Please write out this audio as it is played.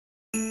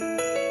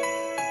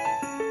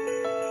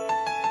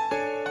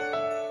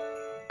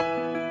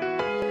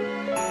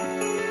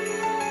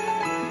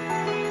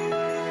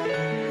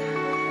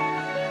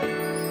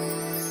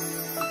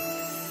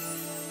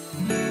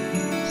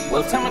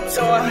Well,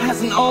 Tomato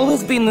hasn't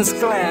always been this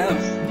glam.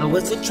 I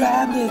was a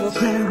drab little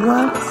clam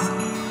once.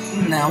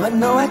 Now I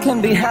know I can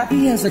be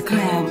happy as a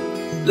clam,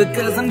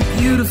 because I'm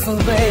beautiful,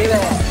 baby.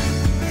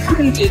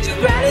 Did you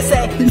granny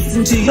say,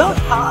 listen to your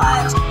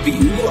heart, for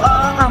you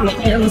are on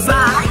the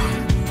inside?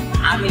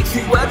 I need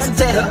 2 words to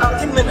tear the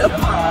argument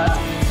apart.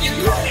 You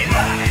got it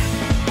right.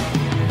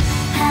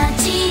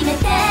 初め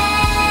て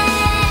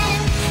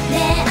出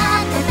会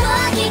った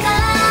時か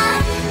ら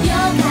予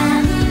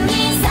感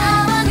に騒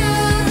ぐ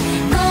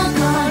心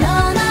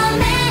の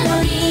メロ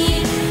デ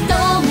ィー止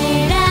め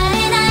られ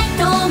ない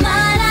止ま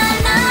ら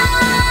ない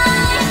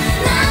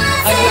な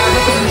ぜ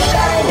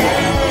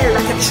Shining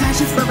like a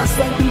treasure from a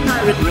sunken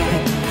pirate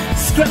ring.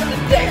 Scrub the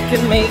deck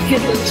and make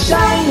it look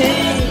shiny.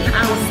 I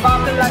was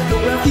sparkling like a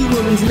wealthy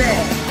woman's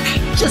neck.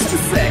 Just a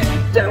sec,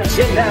 don't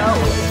you know?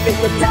 If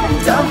the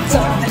dum-dum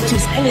that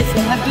choose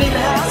anything that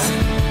glitters,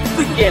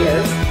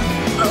 beginners.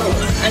 Oh,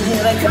 and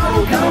here they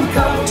come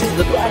to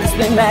the brightest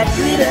thing that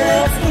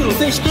glitters.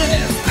 Fish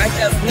dinners, I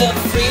just love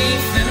free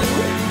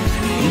food.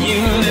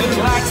 You look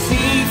like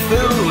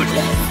seafood.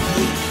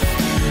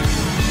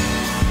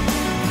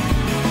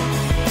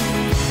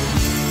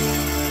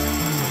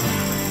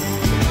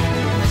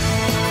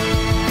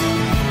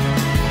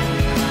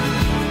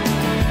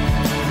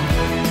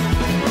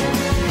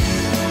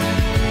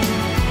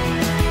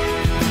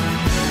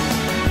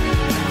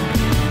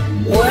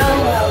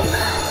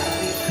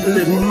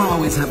 Little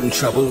always having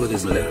trouble with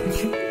his lip.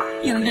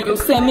 You little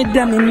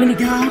semi-dummy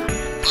mini-car.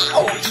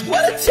 Ouch,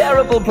 what a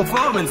terrible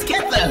performance.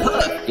 Get the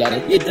hook. Get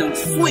it? You don't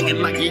swing it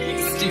like you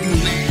used to,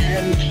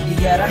 man.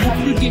 Yet I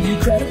have to give you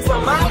credit for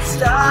my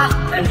start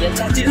and your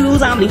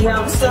tattoos on the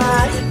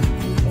outside.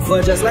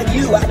 For just like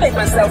you, I make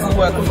myself a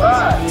work of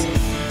art.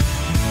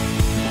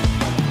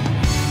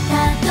 例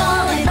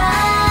えば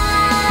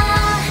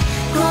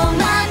困っ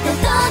た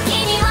時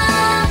には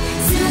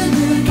すぐ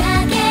駆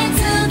けつ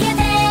け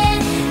て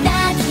抱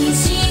き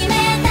しめ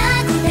た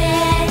くて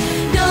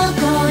ど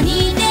こに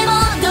いても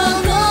ど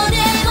こで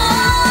も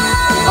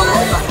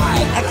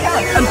I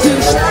can't, I'm too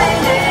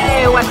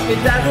shiny. Watch me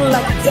dazzle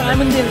like a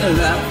diamond in the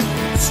rough.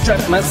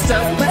 Struck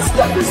myself, messed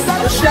up, it's so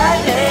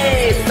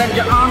shiny. Spend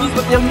your armies,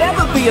 but they'll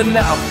never be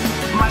enough.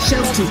 My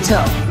shell's too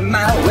tough,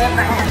 my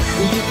weapon.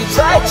 You can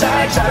try,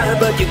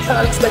 but you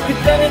can't expect it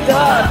any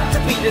done to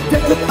be the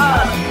death of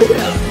art.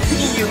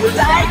 You were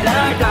like,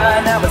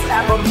 now it's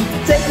time for me to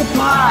take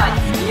apart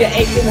your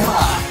aching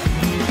heart.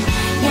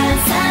 優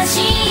し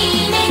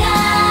い目が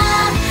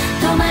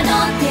戸惑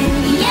ってる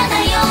嫌だ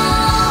よ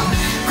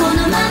この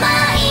まま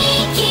一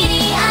気に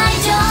愛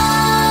情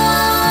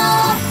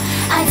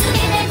預け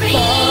て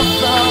please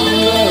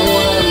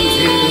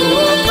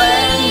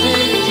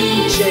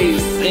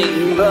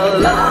Chasing the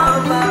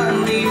love I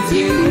need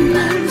you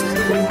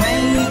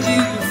made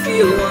you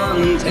feel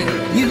wanted.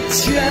 You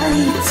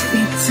tried to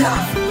be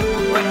tough,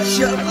 but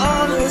your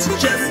arms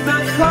just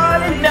not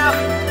hard enough.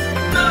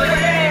 Oh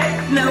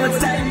yeah, now it's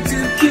time to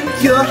kick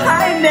your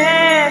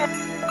highness.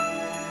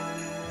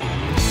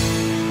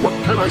 What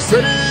can I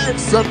say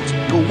except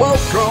you're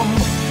welcome?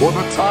 For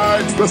the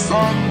tides, the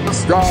sun, the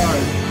sky.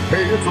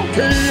 Hey, it's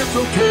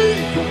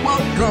okay, you're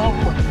welcome.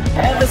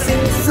 Ever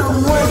seen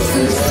someone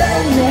so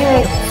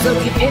shiny? So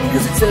get in,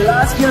 cause it's the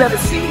last you'll ever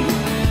see.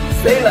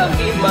 Say love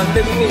me, my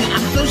baby,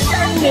 I'm so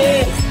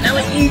shiny. Now I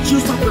need you,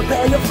 so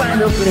prepare your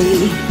final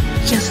play.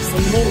 Just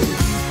for me.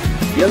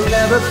 You'll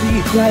never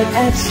be quite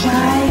as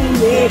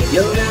shiny.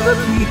 You'll never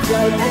be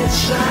quite as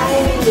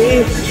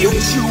shiny. You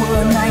wish you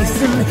were nice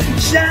and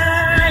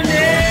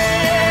shiny.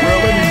 Well,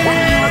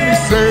 anyway, let me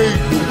say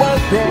you're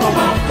welcome.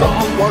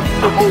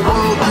 Wonderful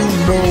world you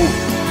know.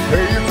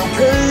 Hey,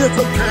 it's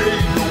okay,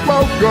 you're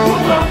welcome.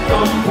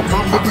 Well,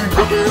 come to think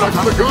of it, I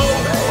gotta go.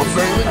 I'm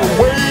sailing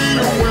away.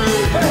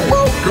 You're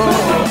welcome.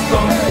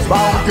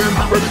 Bow again,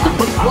 ready to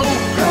put flow.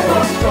 You're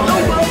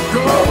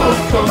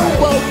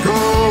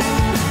welcome.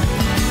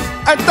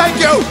 And thank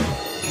you.